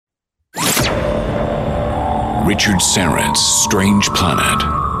Richard Saren's Strange Planet.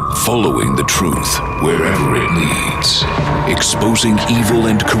 Following the truth wherever it leads. Exposing evil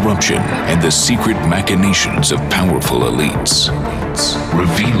and corruption and the secret machinations of powerful elites.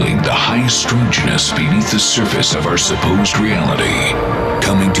 Revealing the high strangeness beneath the surface of our supposed reality.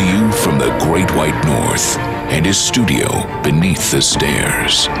 Coming to you from the Great White North and his studio beneath the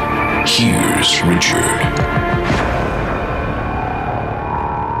stairs. Here's Richard.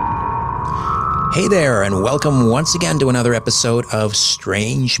 Hey there, and welcome once again to another episode of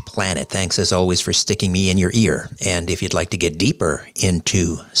Strange Planet. Thanks as always for sticking me in your ear. And if you'd like to get deeper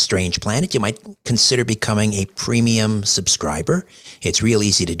into Strange Planet, you might consider becoming a premium subscriber. It's real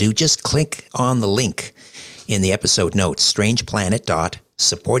easy to do. Just click on the link in the episode notes,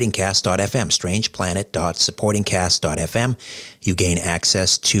 strangeplanet.supportingcast.fm, strangeplanet.supportingcast.fm. You gain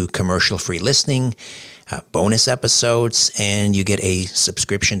access to commercial-free listening, bonus episodes, and you get a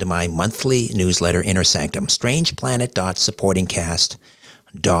subscription to my monthly newsletter, Inner Sanctum,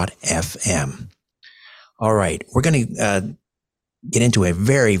 strangeplanet.supportingcast.fm. All right, we're going to get into a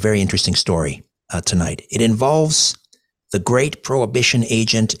very, very interesting story tonight. It involves the great Prohibition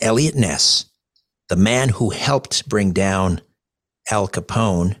agent Eliot Ness, the man who helped bring down Al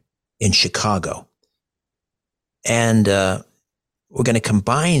Capone in Chicago. And we're going to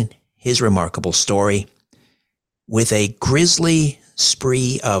combine his remarkable story with a grisly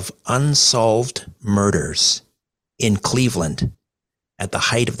spree of unsolved murders in Cleveland at the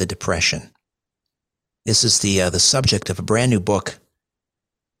height of the Depression. This is the subject of a brand new book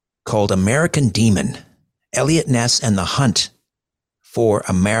called American Demon, Eliot Ness and the Hunt for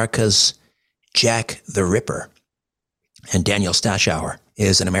America's Jack the Ripper. And Daniel Stashower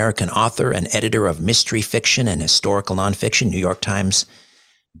is an American author and editor of mystery fiction and historical nonfiction, New York Times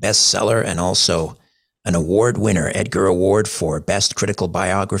bestseller, and also an award winner, Edgar Award for Best Critical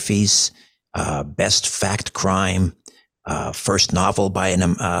Biographies, Best Fact Crime, first novel by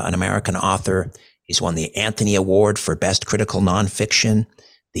an American author. He's won the Anthony Award for Best Critical Nonfiction,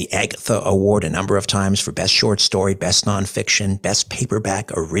 the Agatha Award a number of times for Best Short Story, Best Nonfiction, Best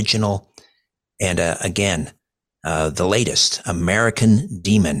Paperback Original, and again, the latest, American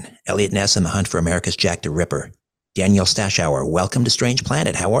Demon, Eliot Ness and the Hunt for America's Jack the Ripper. Daniel Stashower, welcome to Strange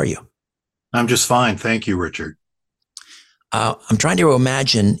Planet. How are you? I'm just fine. Thank you, Richard. I'm trying to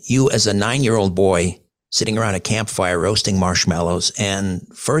imagine you as a 9-year-old boy sitting around a campfire roasting marshmallows and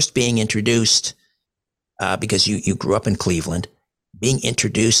first being introduced, because you grew up in Cleveland, being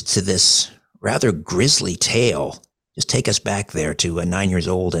introduced to this rather grisly tale. Just take us back there to 9 years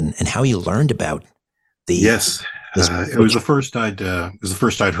old and how you learned about the... Yes, it was the first I'd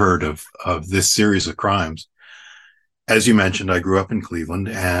heard of this series of crimes. As you mentioned, I grew up in Cleveland,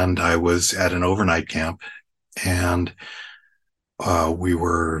 and I was at an overnight camp, and we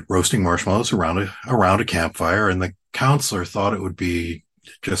were roasting marshmallows around a campfire, and the counselor thought it would be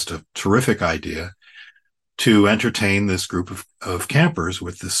just a terrific idea to entertain this group of campers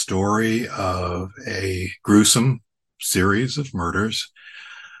with the story of a gruesome series of murders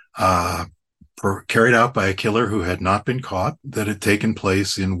carried out by a killer who had not been caught, that had taken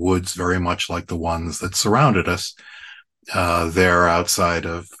place in woods very much like the ones that surrounded us there outside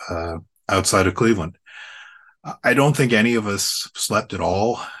of Cleveland. I don't think any of us slept at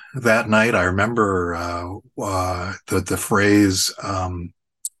all that night. I remember the phrase, and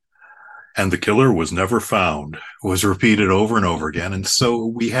the killer was never found, was repeated over and over again. And so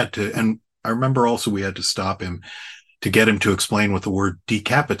we had to, and I remember also we had to stop him to get him to explain what the word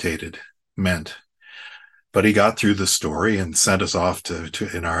decapitated meant. But he got through the story and sent us off to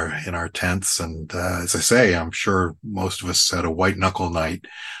in our tents. And as I say, I'm sure most of us had a white knuckle night,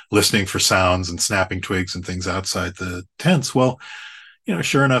 listening for sounds and snapping twigs and things outside the tents. Well,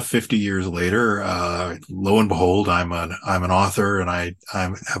 sure enough, 50 years later, lo and behold, I'm an author, and I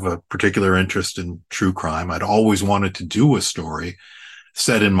have a particular interest in true crime. I'd always wanted to do a story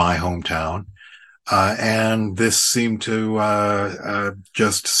set in my hometown. And this seemed to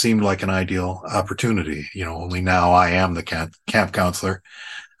just seemed like an ideal opportunity. Only now I am the camp counselor,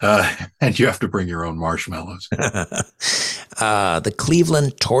 and you have to bring your own marshmallows. The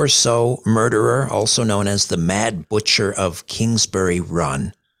Cleveland torso murderer, also known as the Mad Butcher of Kingsbury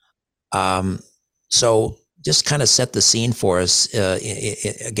Run. So just kind of set the scene for us.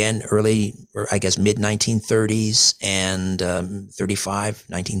 Again, early, or I guess mid 1930s and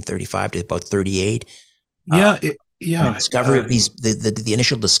 1935 to about 38. Discovery of these, the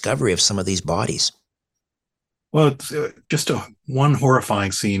initial discovery of some of these bodies. Well, it's just one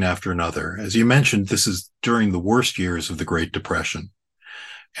horrifying scene after another. As you mentioned, this is during the worst years of the Great Depression.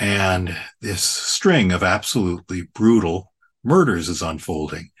 And this string of absolutely brutal murders is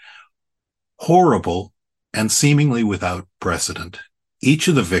unfolding. Horrible, and seemingly without precedent. Each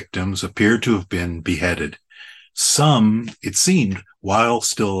of the victims appeared to have been beheaded. Some, it seemed, while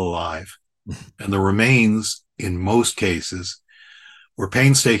still alive. And the remains, in most cases, were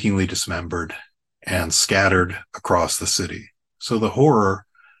painstakingly dismembered and scattered across the city. So the horror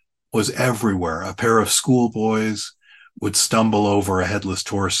was everywhere. A pair of schoolboys would stumble over a headless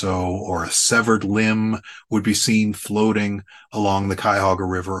torso, or a severed limb would be seen floating along the Cuyahoga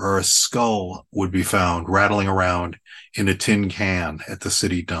River, or a skull would be found rattling around in a tin can at the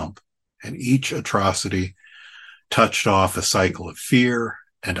city dump. And each atrocity touched off a cycle of fear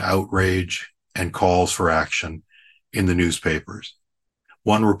and outrage and calls for action in the newspapers.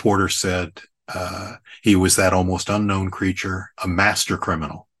 One reporter said he was that almost unknown creature, a master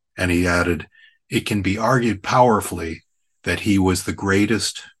criminal. And he added, it can be argued powerfully that he was the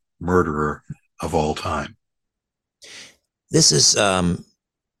greatest murderer of all time. This is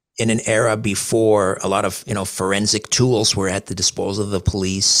in an era before a lot of forensic tools were at the disposal of the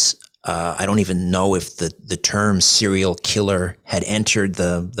police. I don't even know if the term serial killer had entered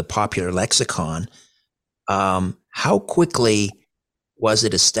the popular lexicon. How quickly was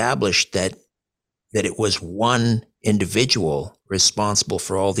it established that it was one individual responsible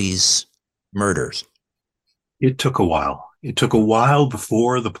for all these murders? It took a while. It took a while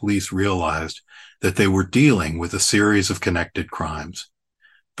before the police realized that they were dealing with a series of connected crimes.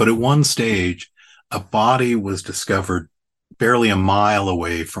 But at one stage, a body was discovered barely a mile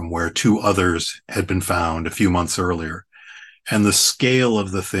away from where two others had been found a few months earlier. And the scale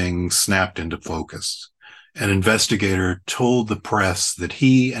of the thing snapped into focus. An investigator told the press that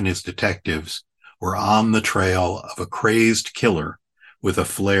he and his detectives were on the trail of a crazed killer with a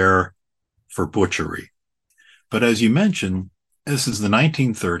flair for butchery. But as you mentioned, this is the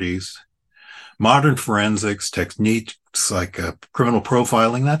 1930s. Modern forensics techniques like criminal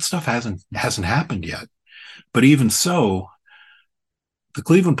profiling, that stuff hasn't happened yet. But even so, the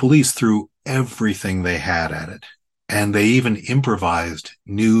Cleveland police threw everything they had at it. And they even improvised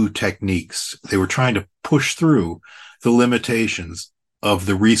new techniques. They were trying to push through the limitations of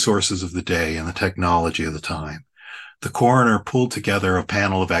the resources of the day and the technology of the time. The coroner pulled together a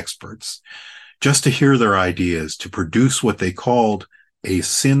panel of experts just to hear their ideas to produce what they called a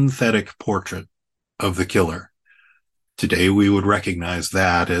synthetic portrait of the killer. Today, we would recognize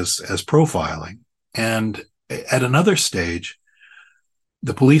that as profiling. And at another stage,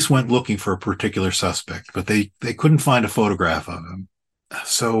 the police went looking for a particular suspect, but they couldn't find a photograph of him.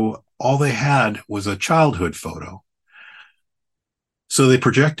 So all they had was a childhood photo. So they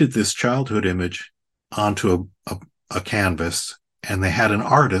projected this childhood image onto a canvas, and they had an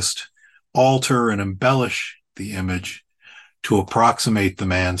artist alter and embellish the image to approximate the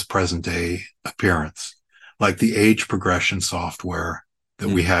man's present day appearance, like the age progression software that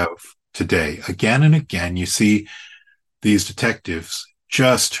we have today. Again and again, you see these detectives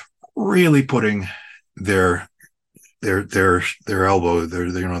just really putting their elbow,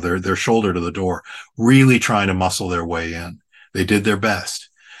 their shoulder to the door, really trying to muscle their way in. They did their best.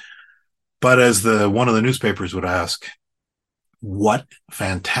 But as one of the newspapers would ask, what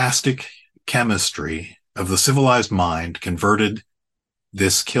fantastic chemistry of the civilized mind converted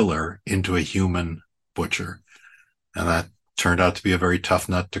this killer into a human butcher? And that turned out to be a very tough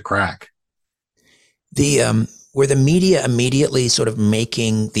nut to crack. Were the media immediately sort of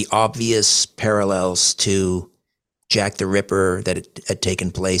making the obvious parallels to Jack the Ripper that had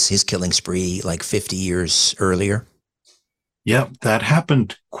taken place, his killing spree, like 50 years earlier? Yep, that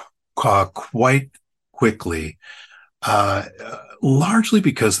happened quite quickly, largely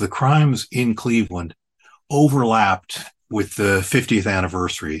because the crimes in Cleveland overlapped with the 50th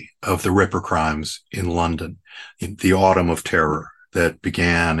anniversary of the Ripper crimes in London, in the Autumn of Terror that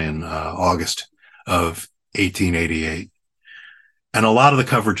began in August of 1888. And a lot of the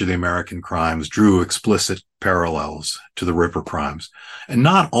coverage of the American crimes drew explicit parallels to the Ripper crimes, and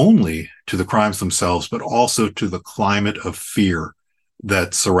not only to the crimes themselves, but also to the climate of fear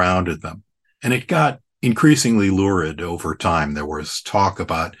that surrounded them. And it got increasingly lurid over time. There was talk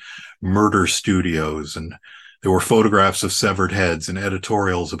about murder studios, and there were photographs of severed heads and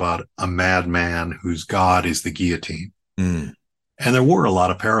editorials about a madman whose god is the guillotine. And there were a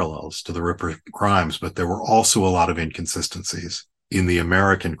lot of parallels to the Ripper crimes, but there were also a lot of inconsistencies in the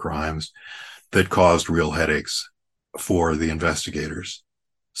American crimes that caused real headaches for the investigators.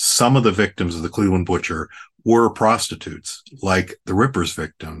 Some of the victims of the Cleveland Butcher were prostitutes, like the Ripper's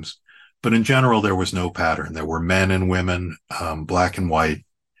victims, but in general, there was no pattern. There were men and women, black and white,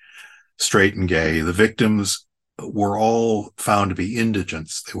 straight and gay. The victims were all found to be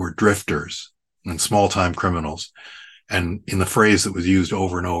indigents. They were drifters and small-time criminals. And in the phrase that was used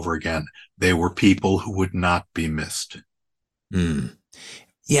over and over again, they were people who would not be missed. Mm.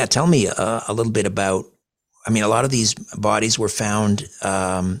 Yeah, tell me a little bit about. I mean, a lot of these bodies were found.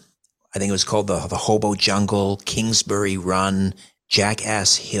 I think it was called the Hobo Jungle, Kingsbury Run,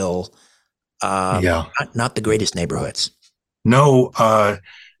 Jackass Hill. Yeah. Not the greatest neighborhoods. No,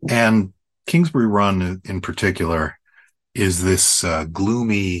 and Kingsbury Run in particular is this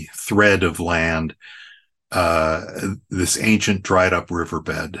gloomy thread of land, this ancient dried up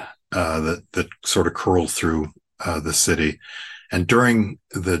riverbed that sort of curls through the city. And during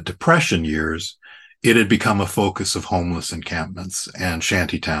the Depression years, it had become a focus of homeless encampments and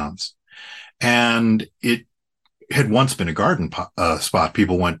shanty towns. And it had once been a garden spot.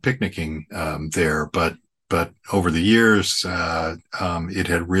 People went picnicking there, but over the years, it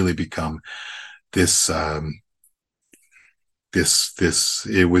had really become this.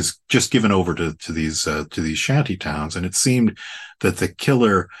 It was just given over to these shanty towns, and it seemed that the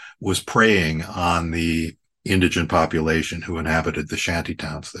killer was preying on the indigent population who inhabited the shanty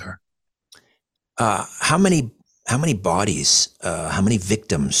towns there. How many bodies? How many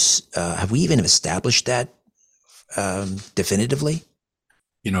victims? Have we even established that definitively?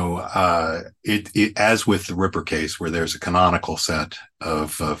 You know, as with the Ripper case, where there's a canonical set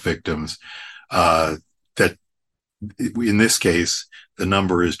of victims, that in this case, the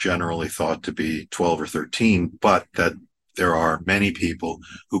number is generally thought to be 12 or 13, but that there are many people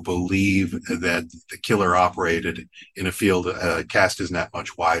who believe that the killer operated in a field, cast his net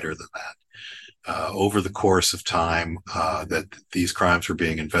much wider than that. Over the course of time that these crimes were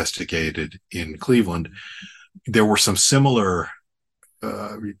being investigated in Cleveland, there were some similar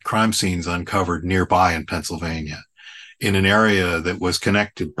crime scenes uncovered nearby in Pennsylvania, in an area that was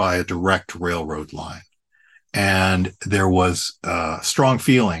connected by a direct railroad line. And there was a strong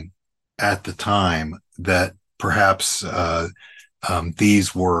feeling at the time that perhaps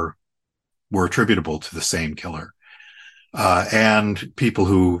these were attributable to the same killer. And people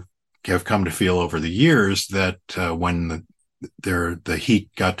who have come to feel over the years that when the heat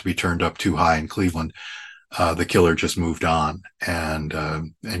got to be turned up too high in Cleveland, the killer just moved on and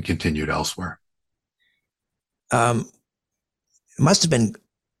continued elsewhere. It must have been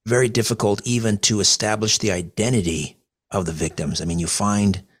very difficult even to establish the identity of the victims. I mean, you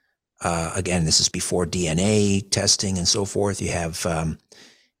find, again, this is before DNA testing and so forth. You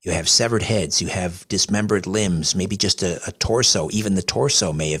have severed heads, you have dismembered limbs, maybe just a torso. Even the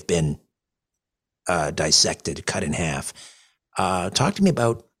torso may have been dissected, cut in half. Talk to me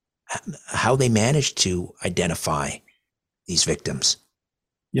about how they managed to identify these victims.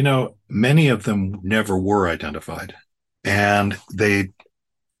 You know, many of them never were identified, and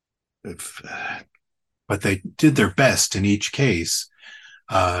but they did their best in each case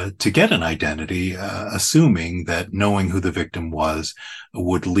to get an identity, assuming that knowing who the victim was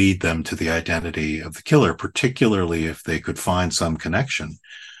would lead them to the identity of the killer, particularly if they could find some connection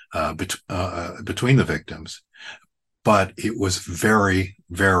between the victims. But it was very,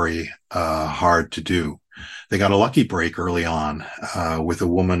 very hard to do. They got a lucky break early on with a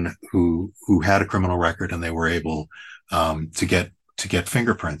woman who had a criminal record, and they were able to get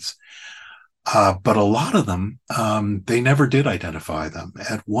fingerprints. But a lot of them, they never did identify them.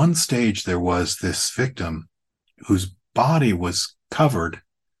 At one stage, there was this victim whose body was covered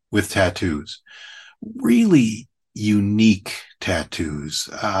with tattoos, really unique tattoos.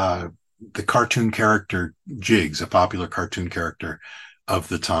 The cartoon character Jiggs, a popular cartoon character of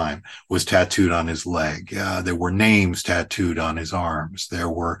the time, was tattooed on his leg. There were names tattooed on his arms. There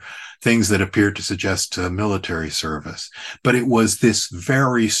were things that appeared to suggest military service. But it was this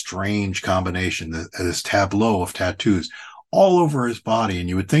very strange combination, this tableau of tattoos all over his body. And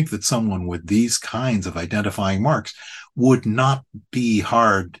you would think that someone with these kinds of identifying marks would not be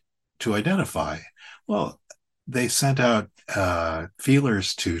hard to identify. Well, they sent out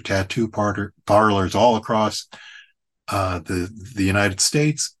feelers to tattoo parlors all across the United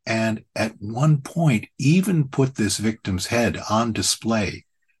States, and at one point even put this victim's head on display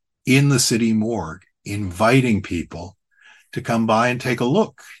in the city morgue, inviting people to come by and take a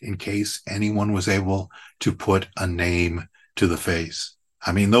look in case anyone was able to put a name to the face.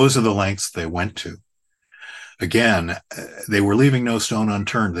 I mean, those are the lengths they went to. Again, they were leaving no stone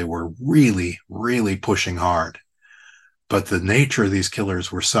unturned. They were really, really pushing hard. But the nature of these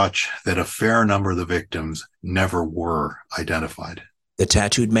killers were such that a fair number of the victims never were identified. The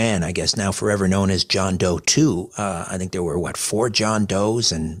tattooed man, I guess now forever known as John Doe 2. I think there were, 4 John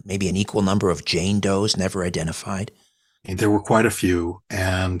Does and maybe an equal number of Jane Does never identified. There were quite a few,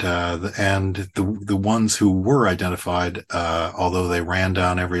 and the ones who were identified, although they ran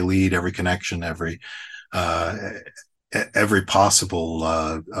down every lead, every connection, every possible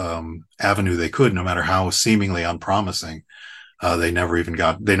avenue they could, no matter how seemingly unpromising. They never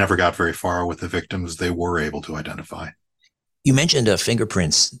got very far with the victims they were able to identify. You mentioned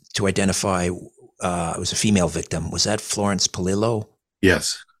fingerprints to identify. It was a female victim. Was that Florence Polillo?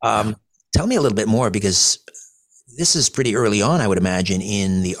 Yes. Tell me a little bit more, because this is pretty early on, I would imagine,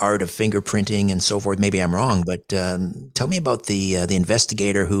 in the art of fingerprinting and so forth. Maybe I'm wrong, but tell me about the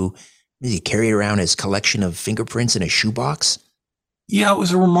investigator who he carried around his collection of fingerprints in a shoebox. Yeah, it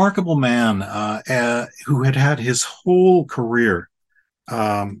was a remarkable man who had had his whole career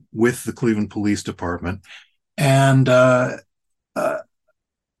with the Cleveland Police Department, and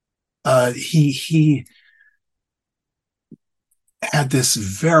he had this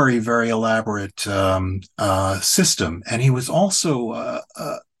very, very elaborate system, and he was also a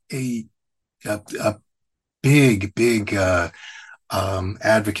big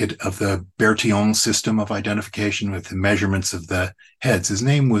advocate of the Bertillon system of identification with the measurements of the heads. His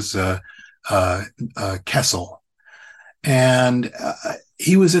name was Kessel, and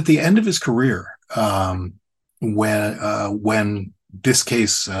he was at the end of his career when this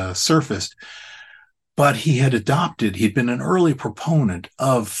case surfaced. But he'd been an early proponent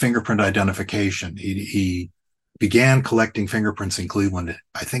of fingerprint identification. He began collecting fingerprints in Cleveland,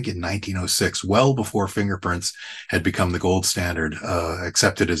 I think in 1906, well before fingerprints had become the gold standard,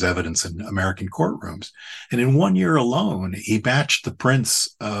 accepted as evidence in American courtrooms. And in 1 year alone, he matched the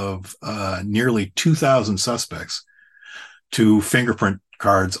prints of nearly 2,000 suspects to fingerprint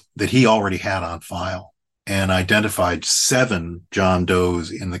cards that he already had on file, and identified 7 John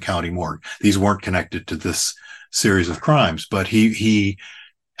Does in the county morgue. These weren't connected to this series of crimes, but he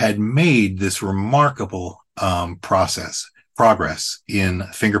had made this remarkable progress in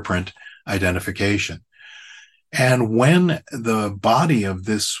fingerprint identification. And when the body of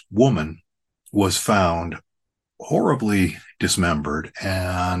this woman was found horribly dismembered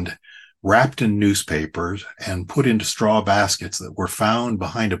and wrapped in newspapers and put into straw baskets that were found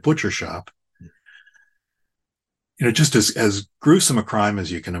behind a butcher shop, just as gruesome a crime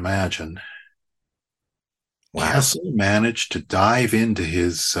as you can imagine, Kessel managed to dive into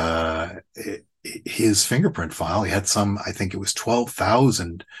his fingerprint file. He had I think it was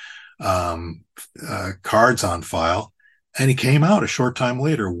 12,000 cards on file, and he came out a short time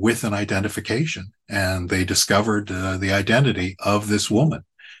later with an identification, and they discovered the identity of this woman,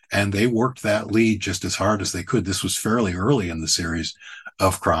 and they worked that lead just as hard as they could. This was fairly early in the series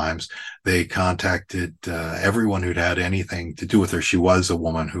of crimes. They contacted everyone who'd had anything to do with her. She was a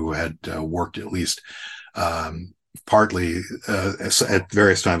woman who had worked at least partly at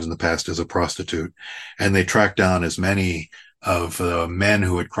various times in the past as a prostitute, and they tracked down as many of the men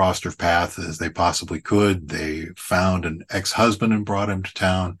who had crossed her path as they possibly could. They found an ex-husband and brought him to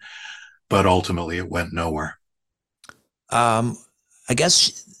town, but ultimately it went nowhere. I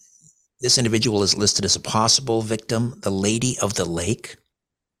guess this individual is listed as a possible victim, the Lady of the Lake.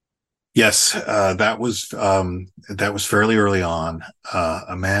 Yes, that was fairly early on.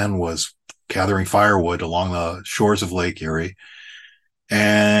 A man was gathering firewood along the shores of Lake Erie,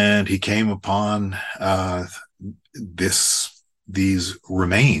 and he came upon these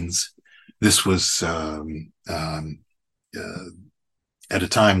remains. This was at a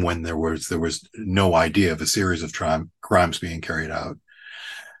time when there was no idea of a series of crimes being carried out.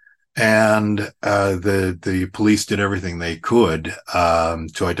 And the police did everything they could to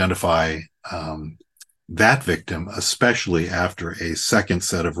identify that victim, especially after a second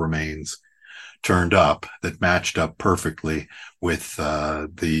set of remains turned up that matched up perfectly with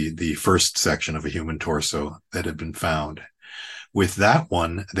the first section of a human torso that had been found. With that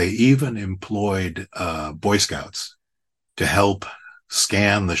one, they even employed Boy Scouts to help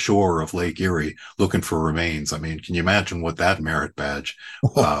scan the shore of Lake Erie looking for remains. I mean, can you imagine what that merit badge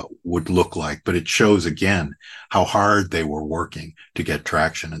would look like? But it shows again how hard they were working to get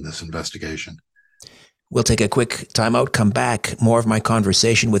traction in this investigation. We'll take a quick timeout, come back. More of my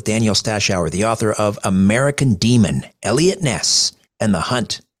conversation with Daniel Stashower, the author of American Demon, Eliot Ness, and the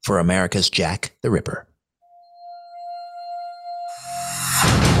Hunt for America's Jack the Ripper.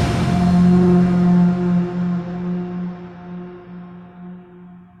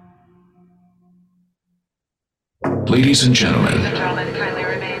 Ladies and gentlemen,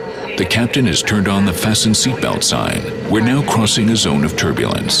 the captain has turned on the fasten seatbelt sign. We're now crossing a zone of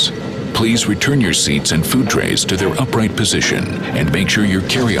turbulence. Please return your seats and food trays to their upright position and make sure your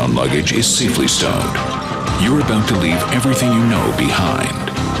carry-on luggage is safely stowed. You're about to leave everything you know behind.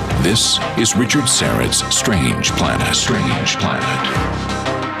 This is Richard Syrett's Strange Planet. Strange Planet.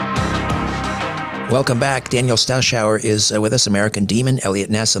 Welcome back. Daniel Stauschauer is with us, American Demon, Eliot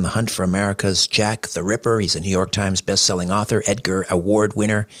Ness on the hunt for America's Jack the Ripper. He's a New York Times bestselling author, Edgar Award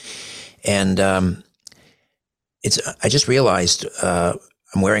winner. And I just realized I'm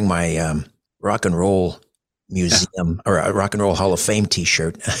wearing my rock and roll museum or a rock and roll Hall of Fame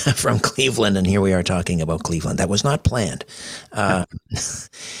t-shirt from Cleveland. And here we are talking about Cleveland. That was not planned.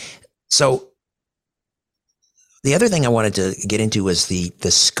 So the other thing I wanted to get into was the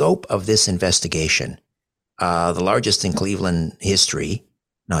scope of this investigation, the largest in Cleveland history,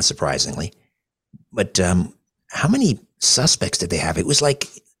 not surprisingly. But how many suspects did they have? It was like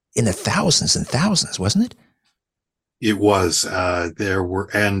in the thousands and thousands, wasn't it? It was. There were,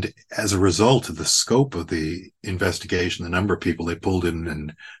 and as a result of the scope of the investigation, the number of people they pulled in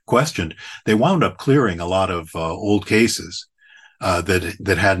and questioned, they wound up clearing a lot of old cases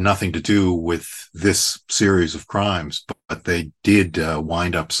that had nothing to do with this series of crimes, but they did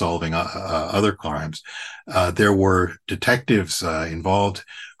wind up solving other crimes. There were detectives involved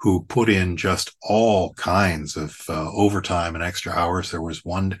who put in just all kinds of overtime and extra hours. There was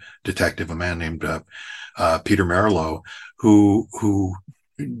one detective, a man named Peter Merlo, who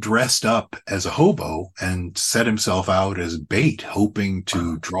dressed up as a hobo and set himself out as bait, hoping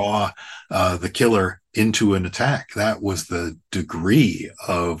to draw the killer into an attack. That was the degree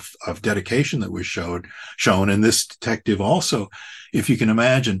of dedication that was shown. And this detective also, if you can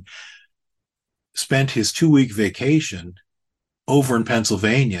imagine, spent his 2-week vacation over in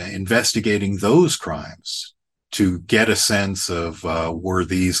Pennsylvania investigating those crimes to get a sense of were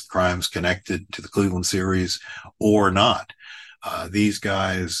these crimes connected to the Cleveland series or not. These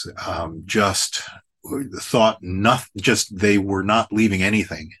guys just thought nothing, they were not leaving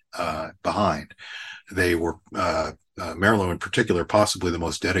anything behind. They were, Merlo in particular, possibly the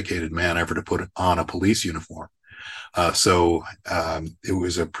most dedicated man ever to put on a police uniform. So it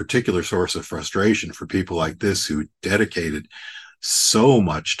was a particular source of frustration for people like this who dedicated so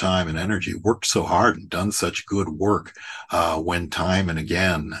much time and energy, worked so hard and done such good work, when time and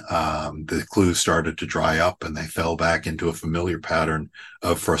again the clues started to dry up and they fell back into a familiar pattern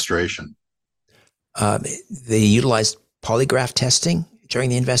of frustration. They utilized polygraph testing during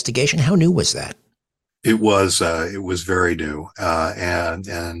the investigation. How new was that? It was very new,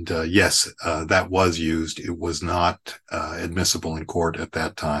 and yes, that was used. It was not admissible in court at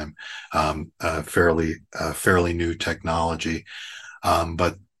that time. Fairly new technology,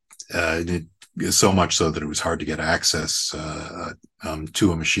 but so much so that it was hard to get access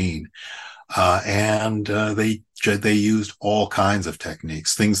to a machine. And they used all kinds of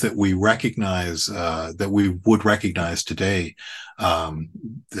techniques, things that we recognize, that we would recognize today, from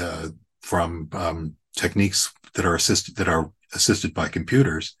techniques that are assisted by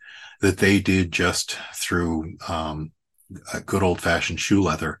computers, that they did just through a good old fashioned shoe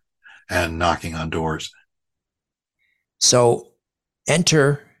leather and knocking on doors. So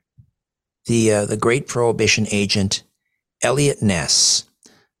enter the great Prohibition agent Eliot Ness,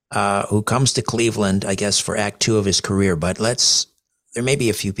 who comes to Cleveland, I guess, for Act 2 of his career. But there may be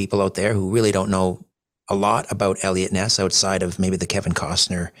a few people out there who really don't know a lot about Eliot Ness outside of maybe the Kevin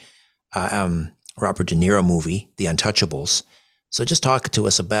Costner, Robert De Niro movie, The Untouchables. So just talk to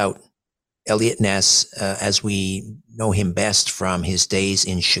us about Eliot Ness as we know him best from his days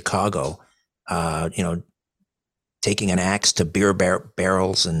in Chicago, taking an axe to beer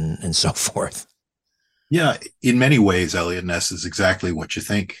barrels and so forth. Yeah, in many ways, Eliot Ness is exactly what you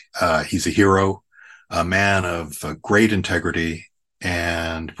think. He's a hero, a man of great integrity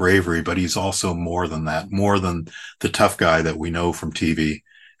and bravery, but he's also more than that, more than the tough guy that we know from TV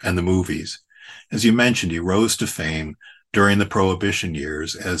and the movies. As you mentioned, he rose to fame during the Prohibition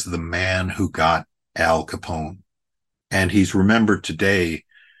years as the man who got Al Capone. And he's remembered today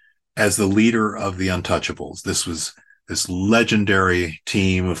as the leader of the Untouchables. This was this legendary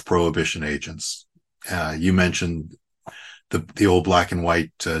team of Prohibition agents. You mentioned the old black and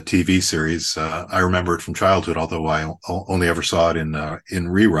white TV series. I remember it from childhood, although I only ever saw it in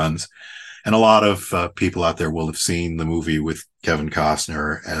reruns. And a lot of people out there will have seen the movie with Kevin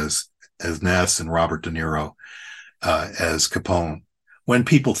Costner as Ness and Robert De Niro as Capone. When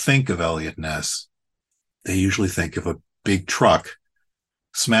people think of Eliot Ness, they usually think of a big truck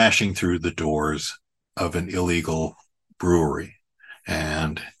smashing through the doors of an illegal brewery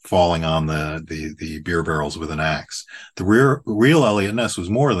and falling on the beer barrels with an axe. The real Eliot Ness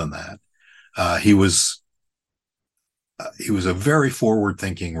was more than that. He was a very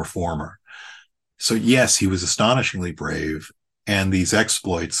forward-thinking reformer. So yes, he was astonishingly brave, and these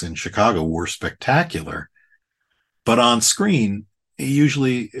exploits in Chicago were spectacular. But on screen, he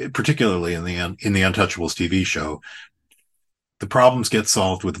usually, particularly in the Untouchables TV show, the problems get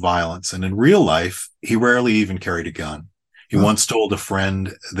solved with violence. And in real life, he rarely even carried a gun. He once told a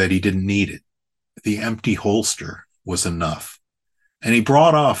friend that he didn't need it. The empty holster was enough. And he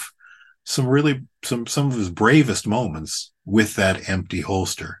brought off some of his bravest moments with that empty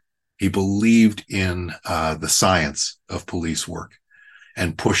holster. He believed in the science of police work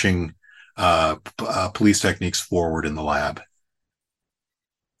and pushing police techniques forward in the lab.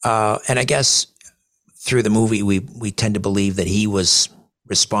 And I guess through the movie, we tend to believe that he was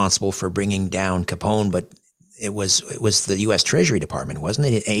responsible for bringing down Capone, but it was the U.S. Treasury Department, wasn't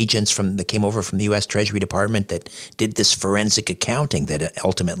it? Agents that came over from the U.S. Treasury Department that did this forensic accounting that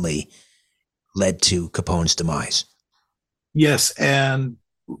ultimately led to Capone's demise. Yes, and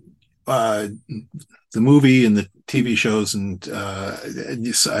the movie and the TV shows, and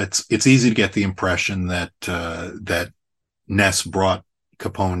it's easy to get the impression that that Ness brought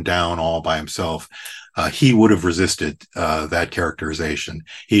Capone down all by himself. He would have resisted that characterization.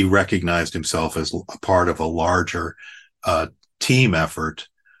 He recognized himself as a part of a larger team effort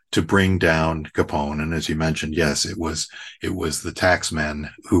to bring down Capone. And as you mentioned, yes, it was the tax men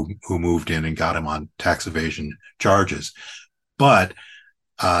who moved in and got him on tax evasion charges. But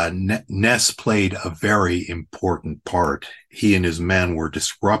Ness played a very important part. He and his men were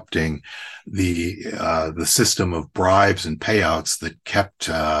disrupting the system of bribes and payouts that kept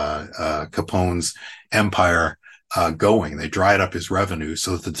Capone's empire going. They dried up his revenue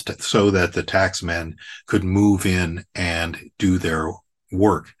so that the tax men could move in and do their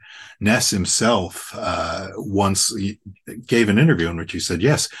work. Ness himself once gave an interview in which he said,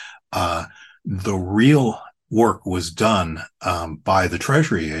 yes, the real work was done by the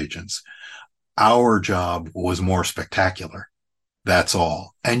Treasury agents. Our job was more spectacular. That's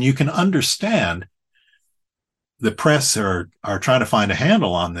all. And you can understand the press are trying to find a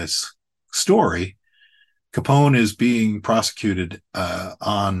handle on this story. Capone is being prosecuted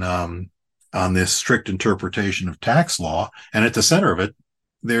on this strict interpretation of tax law. And at the center of it,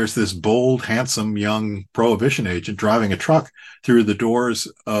 there's this bold, handsome, young prohibition agent driving a truck through the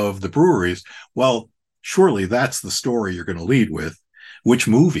doors of the breweries. Well, surely that's the story you're going to lead with. Which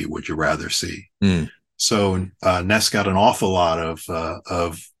movie would you rather see? So Ness got an awful lot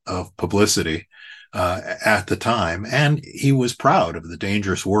of publicity at the time, and he was proud of the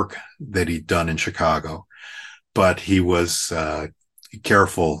dangerous work that he'd done in Chicago. But he was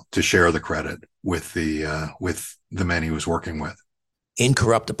careful to share the credit with the men he was working with.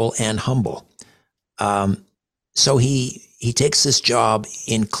 Incorruptible and humble. So he takes this job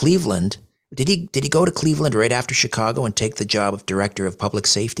in Cleveland. Did he go to Cleveland right after Chicago and take the job of director of public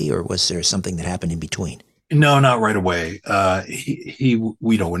safety, or was there something that happened in between? No, not right away.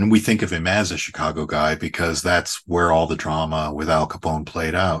 We know, and we think of him as a Chicago guy because that's where all the drama with Al Capone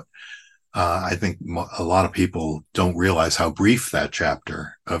played out. I think a lot of people don't realize how brief that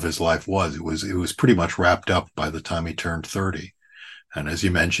chapter of his life was. It was pretty much wrapped up by the time he turned 30. And as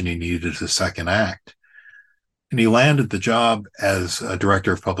you mentioned, he needed a second act. And he landed the job as a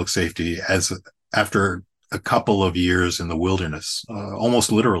director of public safety after a couple of years in the wilderness,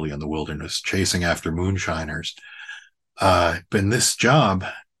 almost literally in the wilderness, chasing after moonshiners. But this job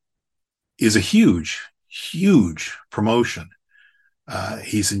is a huge, huge promotion.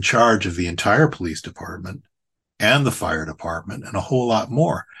 He's in charge of the entire police department and the fire department and a whole lot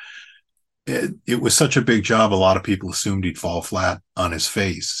more. It was such a big job, a lot of people assumed he'd fall flat on his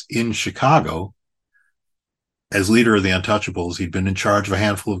face. In Chicago, as leader of the Untouchables, he'd been in charge of a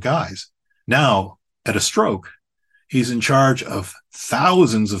handful of guys. Now, at a stroke, he's in charge of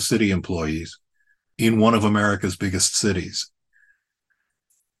thousands of city employees in one of America's biggest cities.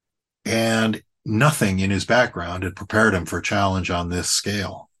 And nothing in his background had prepared him for a challenge on this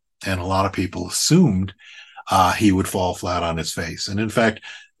scale. And a lot of people assumed he would fall flat on his face. And in fact,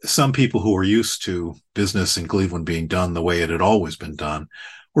 some people who were used to business in Cleveland being done the way it had always been done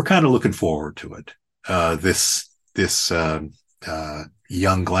were kind of looking forward to it. This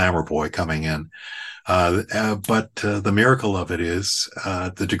young glamour boy coming in. But the miracle of it is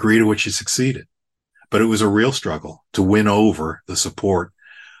the degree to which he succeeded. But it was a real struggle to win over the support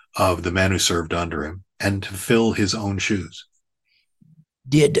of the men who served under him and to fill his own shoes.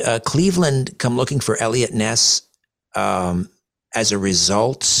 Did Cleveland come looking for Eliot Ness as a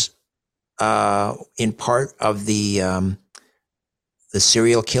result, in part of the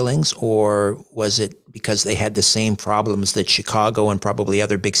serial killings, or was it because they had the same problems that Chicago and probably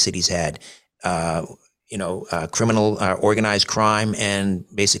other big cities had? Criminal, organized crime, and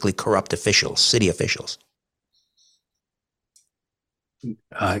basically corrupt officials, city officials.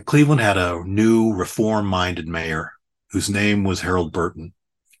 Cleveland had a new reform-minded mayor whose name was Harold Burton.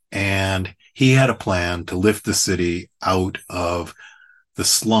 And he had a plan to lift the city out of the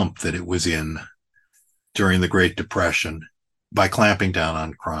slump that it was in during the Great Depression by clamping down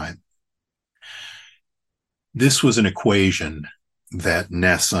on crime. This was an equation that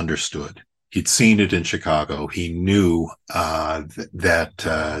Ness understood. He'd seen it in Chicago. He knew that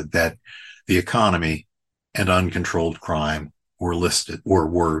the economy and uncontrolled crime were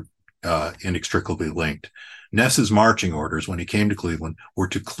inextricably linked. Ness's marching orders when he came to Cleveland were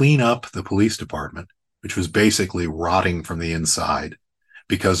to clean up the police department, which was basically rotting from the inside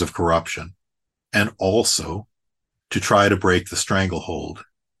because of corruption, and also to try to break the stranglehold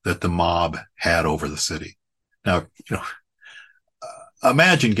that the mob had over the city. Now,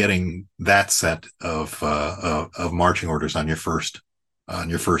 imagine getting that set of marching orders on your first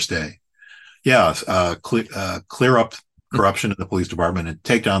day. Yeah, clear up corruption in the police department and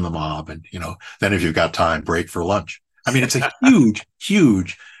take down the mob, and then if you've got time, break for lunch. I mean, it's a huge,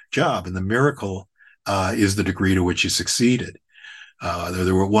 huge job, and the miracle is the degree to which he succeeded.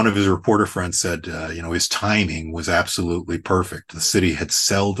 One of his reporter friends said, his timing was absolutely perfect. The city had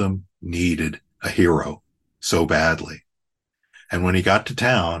seldom needed a hero so badly. And when he got to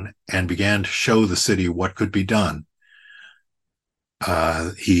town and began to show the city what could be done,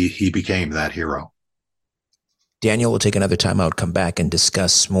 he became that hero. Daniel will take another time out, come back and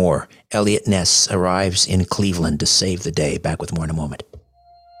discuss more. Eliot Ness arrives in Cleveland to save the day. Back with more in a moment.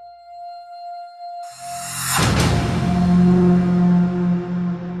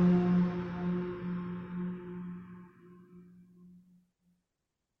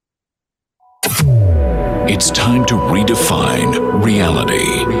 It's time to redefine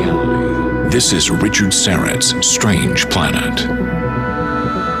reality. This is Richard Syrett's Strange Planet.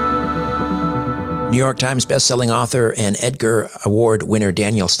 New York Times bestselling author and Edgar Award winner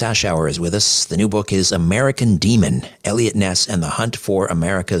Daniel Stashower is with us. The new book is American Demon, Eliot Ness and the Hunt for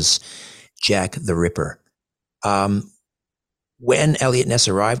America's Jack the Ripper. When Eliot Ness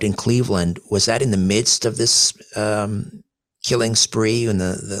arrived in Cleveland, was that in the midst of this killing spree and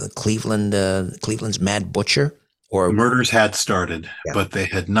the Cleveland's Mad Butcher? Or the murders had started, but they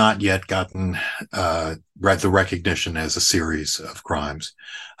had not yet gotten the recognition as a series of crimes.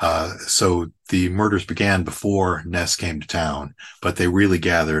 So the murders began before Ness came to town, but they really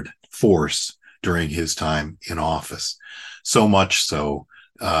gathered force during his time in office. So much so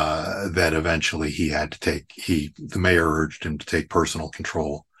that eventually the mayor urged him to take personal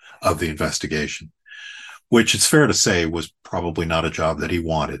control of the investigation, which it's fair to say was probably not a job that he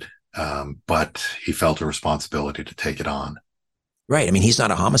wanted. But he felt a responsibility to take it on. Right. I mean, he's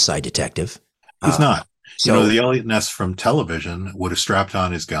not a homicide detective. He's not. So the Eliot Ness from television would have strapped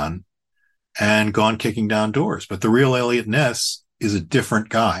on his gun and gone kicking down doors. But the real Eliot Ness is a different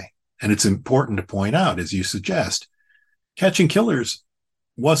guy. And it's important to point out, as you suggest, catching killers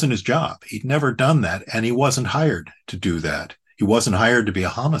wasn't his job. He'd never done that, and he wasn't hired to do that. He wasn't hired to be a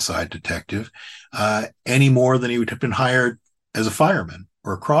homicide detective any more than he would have been hired as a fireman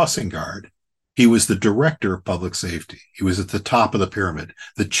or a crossing guard. He was the director of public safety. He was at the top of the pyramid.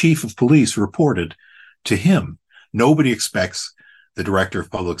 The chief of police reported to him. Nobody expects the director of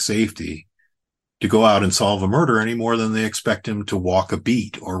public safety to go out and solve a murder any more than they expect him to walk a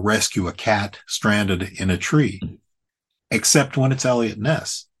beat or rescue a cat stranded in a tree, except when it's Eliot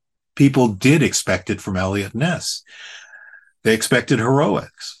Ness. People did expect it from Eliot Ness. They expected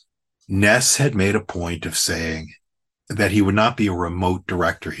heroics. Ness had made a point of saying that he would not be a remote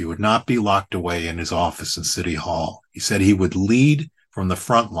director. He would not be locked away in his office in City Hall. He said he would lead from the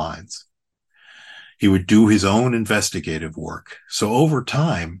front lines. He would do his own investigative work. So over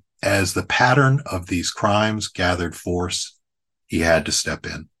time, as the pattern of these crimes gathered force, he had to step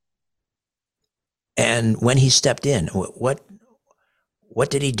in. And when he stepped in, what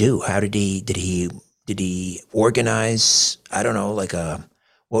did he do? How did he organize? I don't know, like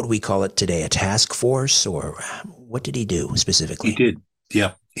what do we call it today? A task force, or what did he do specifically? He did.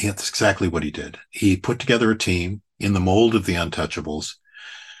 Yeah, that's exactly what he did. He put together a team in the mold of the Untouchables.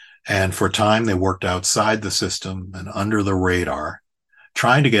 And for a time, they worked outside the system and under the radar,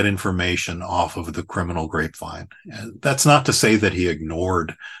 trying to get information off of the criminal grapevine. And that's not to say that he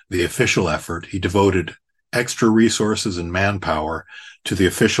ignored the official effort. He devoted extra resources and manpower to the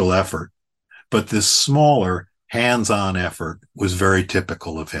official effort. But this smaller, hands-on effort was very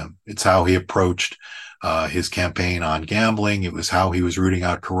typical of him. It's how he approached his campaign on gambling. It was how he was rooting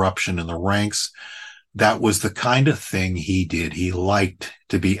out corruption in the ranks. That was the kind of thing he did. He liked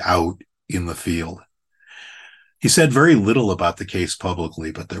to be out in the field. He said very little about the case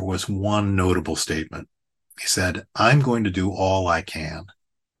publicly, but there was one notable statement. He said, "I'm going to do all I can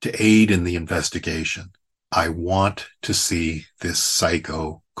to aid in the investigation. I want to see this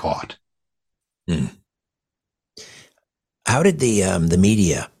psycho caught. Hmm. How did the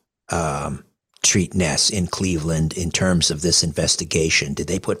media treat Ness in Cleveland in terms of this investigation? Did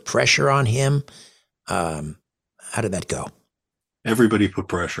they put pressure on him? How did that go? Everybody put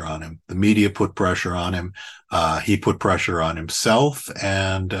pressure on him. The media put pressure on him. He put pressure on himself.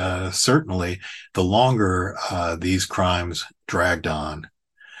 And certainly, the longer these crimes dragged on,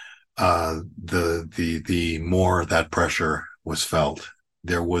 the more that pressure was felt.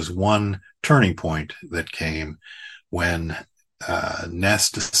 There was one turning point that came when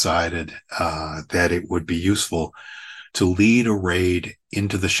Ness decided that it would be useful to lead a raid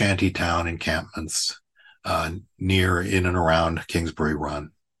into the shantytown encampments near, in and around Kingsbury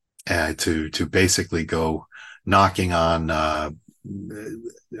Run, to basically go knocking on,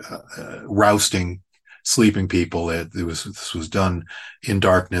 rousting sleeping people. This was done in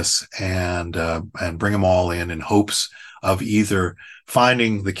darkness, and bring them all in hopes of either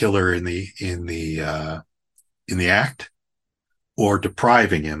finding the killer in the act, or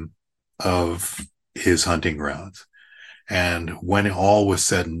depriving him of his hunting grounds. And when all was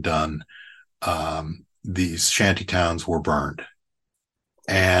said and done, these shanty towns were burned.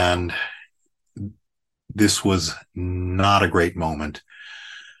 And this was not a great moment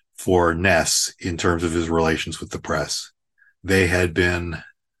for Ness in terms of his relations with the press.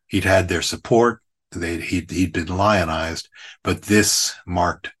 He'd had their support, he'd been lionized, but this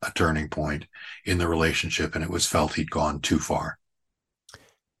marked a turning point in the relationship, and it was felt he'd gone too far.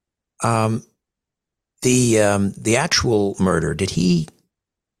 The actual murder, did he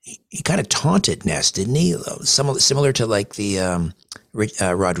kind of taunted Ness, didn't he? Similar to like the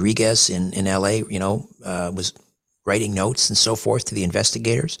Rodriguez in L.A., was writing notes and so forth to the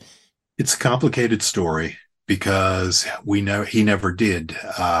investigators? It's a complicated story because we know he never did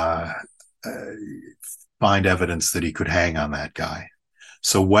find evidence that he could hang on that guy.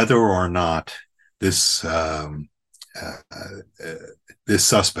 So whether or not this this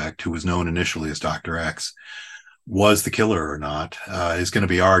suspect, who was known initially as Dr. X, was the killer or not, is going to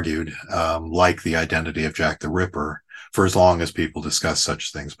be argued, like the identity of Jack the Ripper, for as long as people discuss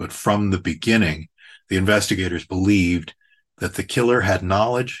such things. But from the beginning, the investigators believed that the killer had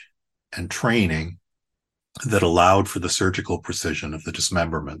knowledge and training that allowed for the surgical precision of the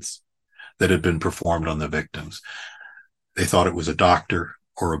dismemberments that had been performed on the victims. They thought it was a doctor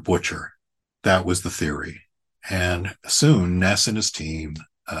or a butcher. That was the theory. And soon, Ness and his team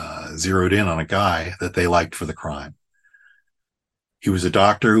zeroed in on a guy that they liked for the crime. He was a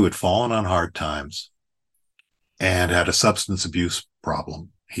doctor who had fallen on hard times and had a substance abuse problem.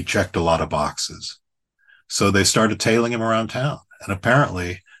 He checked a lot of boxes. So they started tailing him around town. And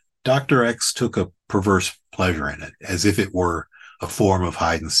apparently, Dr. X took a perverse pleasure in it, as if it were a form of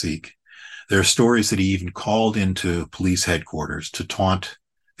hide and seek. There are stories that he even called into police headquarters to taunt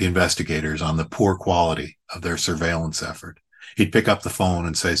the investigators on the poor quality of their surveillance effort. He'd pick up the phone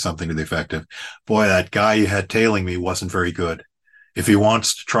and say something to the effect of, "Boy, that guy you had tailing me wasn't very good. If he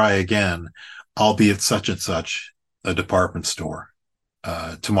wants to try again, I'll be at such and such a department store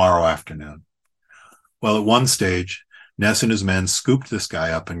tomorrow afternoon." Well, at one stage, Ness and his men scooped this guy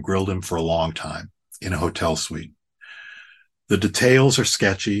up and grilled him for a long time in a hotel suite. The details are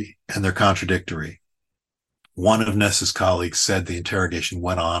sketchy and they're contradictory. One of Ness's colleagues said the interrogation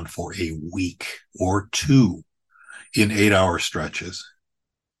went on for a week or two in 8-hour stretches.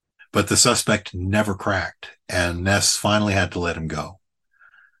 But the suspect never cracked, and Ness finally had to let him go.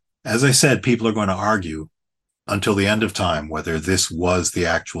 As I said, people are going to argue until the end of time whether this was the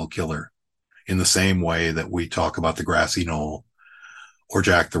actual killer, in the same way that we talk about the grassy knoll or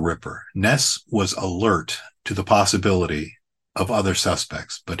Jack the Ripper. Ness was alert to the possibility of other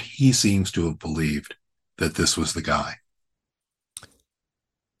suspects, but he seems to have believed that this was the guy.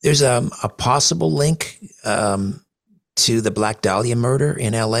 There's a possible link to the Black Dahlia murder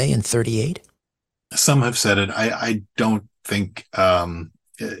in L.A. in 38? Some have said it. I don't think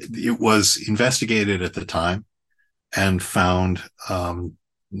it was investigated at the time and found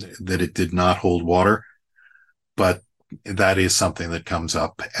that it did not hold water. But that is something that comes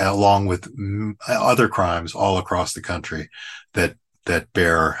up along with other crimes all across the country that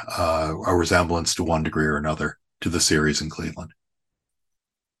bear a resemblance to one degree or another to the series in Cleveland.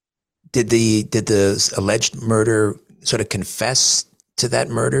 Did the alleged murder sort of confess to that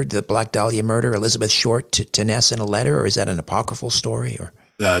murder, the Black Dahlia murder, Elizabeth Short, to Ness in a letter, or is that an apocryphal story? Or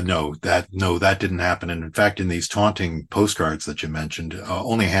no, that didn't happen. And in fact, in these taunting postcards that you mentioned,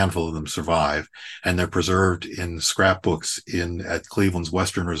 only a handful of them survive, and they're preserved in scrapbooks at Cleveland's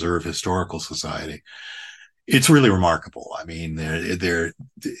Western Reserve Historical Society. It's really remarkable. I mean,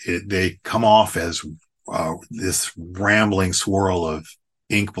 they come off as this rambling swirl of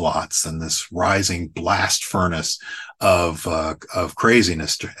ink blots and this rising blast furnace of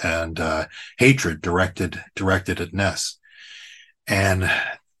craziness and hatred directed at Ness. And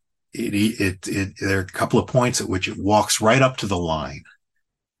there are a couple of points at which it walks right up to the line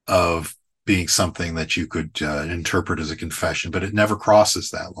of being something that you could interpret as a confession, but it never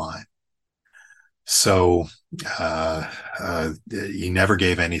crosses that line. So he never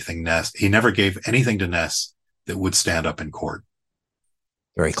gave anything Ness. He never gave anything to Ness that would stand up in court.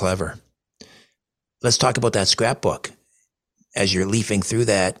 Very clever. Let's talk about that scrapbook. As you're leafing through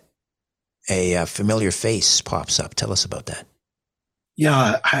that, a familiar face pops up. Tell us about that.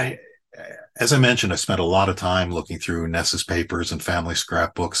 Yeah, as I mentioned, I spent a lot of time looking through Ness's papers and family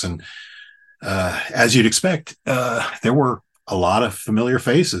scrapbooks, and as you'd expect, there were a lot of familiar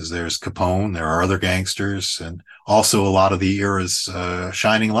faces. There's Capone, there are other gangsters, and also a lot of the era's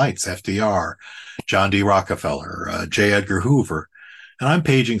shining lights, FDR, John D. Rockefeller, J. Edgar Hoover. And I'm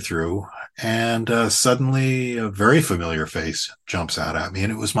paging through, and suddenly a very familiar face jumps out at me,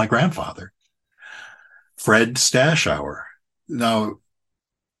 and it was my grandfather, Fred Stashower. Now,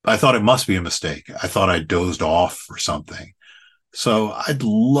 I thought it must be a mistake. I thought I dozed off or something. So I'd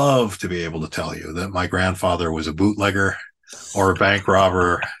love to be able to tell you that my grandfather was a bootlegger or a bank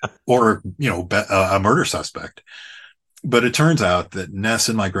robber or, a murder suspect. But it turns out that Ness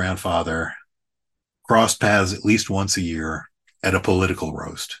and my grandfather crossed paths at least once a year at a political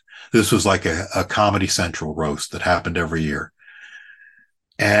roast. This was like a Comedy Central roast that happened every year.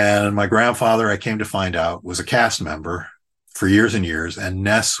 And my grandfather, I came to find out, was a cast member for years and years, and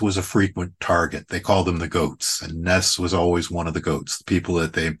Ness was a frequent target. They called them the goats, and Ness was always one of the goats, the people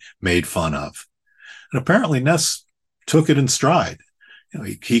that they made fun of. And apparently Ness took it in stride.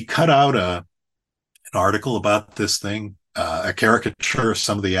 He cut out an article about this thing, a caricature of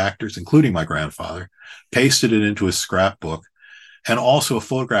some of the actors, including my grandfather, pasted it into his scrapbook, and also a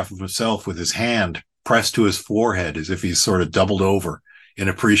photograph of himself with his hand pressed to his forehead as if he's sort of doubled over in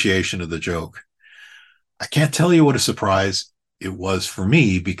appreciation of the joke. I can't tell you what a surprise it was for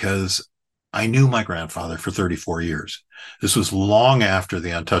me, because I knew my grandfather for 34 years. This was long after the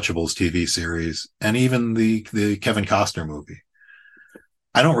Untouchables TV series and even the Kevin Costner movie.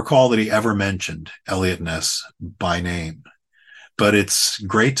 I don't recall that he ever mentioned Eliot Ness by name, but it's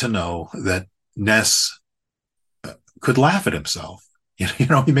great to know that Ness could laugh at himself. He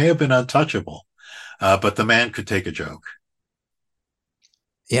may have been untouchable, but the man could take a joke.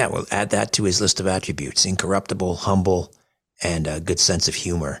 Yeah, well, add that to his list of attributes: incorruptible, humble, and a good sense of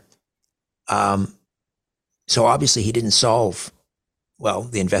humor. So obviously he didn't solve, well,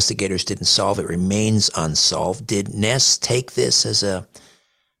 the investigators didn't solve it, remains unsolved. Did Ness take this as a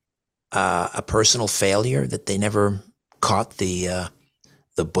personal failure, that they never caught the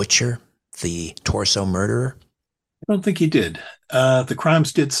butcher, the torso murderer? I don't think he did. The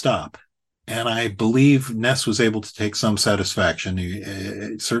crimes did stop, and I believe Ness was able to take some satisfaction.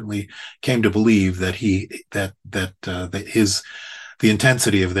 He certainly came to believe that the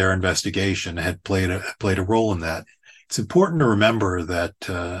intensity of their investigation had played a role in that. It's important to remember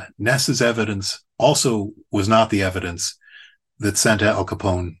that Ness's evidence also was not the evidence that sent Al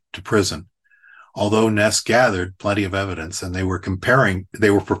Capone to prison. Although Ness gathered plenty of evidence, and they were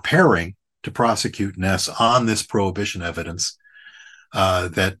preparing to prosecute Ness on this prohibition evidence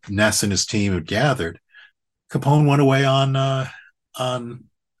that Ness and his team had gathered, Capone went away on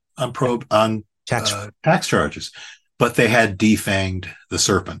tax charges, but they had defanged the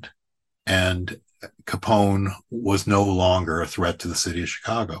serpent, and Capone was no longer a threat to the city of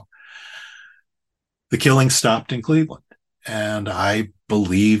Chicago. The killing stopped in Cleveland, and I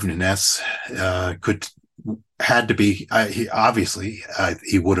believe Ness had to be.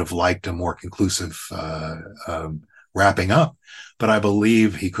 He would have liked a more conclusive wrapping up, but I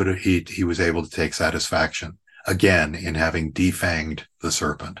believe he was able to take satisfaction again in having defanged the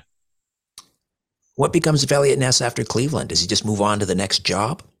serpent. What becomes of Eliot Ness after Cleveland? Does he just move on to the next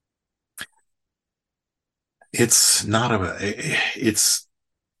job? It's not a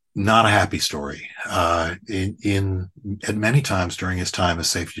happy story. At many times during his time as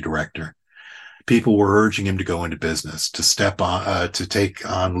safety director, people were urging him to go into business, to step on, to take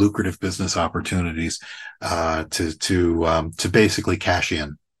on lucrative business opportunities, to basically cash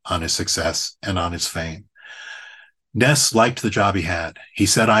in on his success and on his fame. Ness liked the job he had. He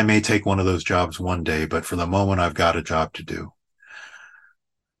said, "I may take one of those jobs one day, but for the moment, I've got a job to do."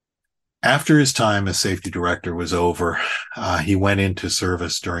 After his time as safety director was over, he went into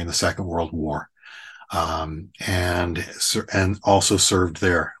service during the Second World War, and also served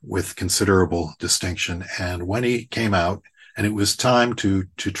there with considerable distinction. And when he came out, and it was time to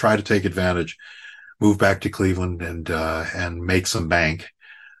try to take advantage, move back to Cleveland and make some bank.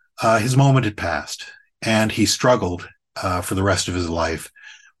 His moment had passed, and he struggled for the rest of his life,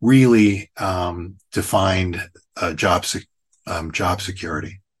 really to find job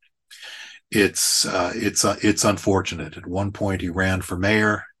security. It's unfortunate. At one point, he ran for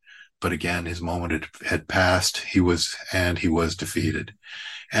mayor, but again, his moment had passed. He was defeated,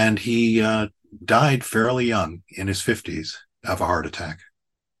 and he died fairly young, in his 50s, of a heart attack.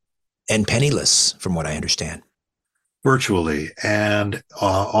 And penniless, from what I understand. Virtually. And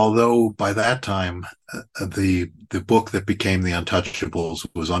although by that time, the book that became The Untouchables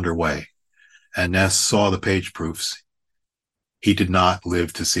was underway, and Ness saw the page proofs, he did not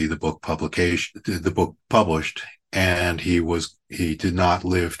live to see the book published, and he did not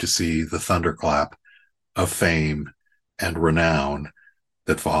live to see the thunderclap of fame and renown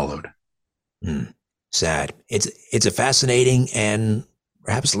that followed. Sad. It's a fascinating and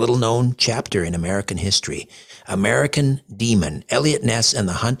perhaps little known chapter in American history. American Demon, Eliot Ness and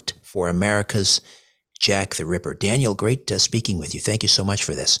the Hunt for America's Jack the Ripper. Daniel, great speaking with you. Thank you so much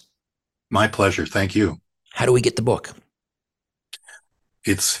for this. My pleasure. Thank you. How do we get the book?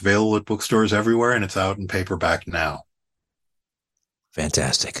 It's available at bookstores everywhere, and it's out in paperback now.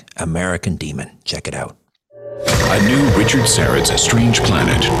 Fantastic. American Demon. Check it out. A new Richard Syrett's Strange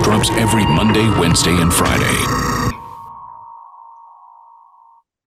Planet drops every Monday, Wednesday, and Friday.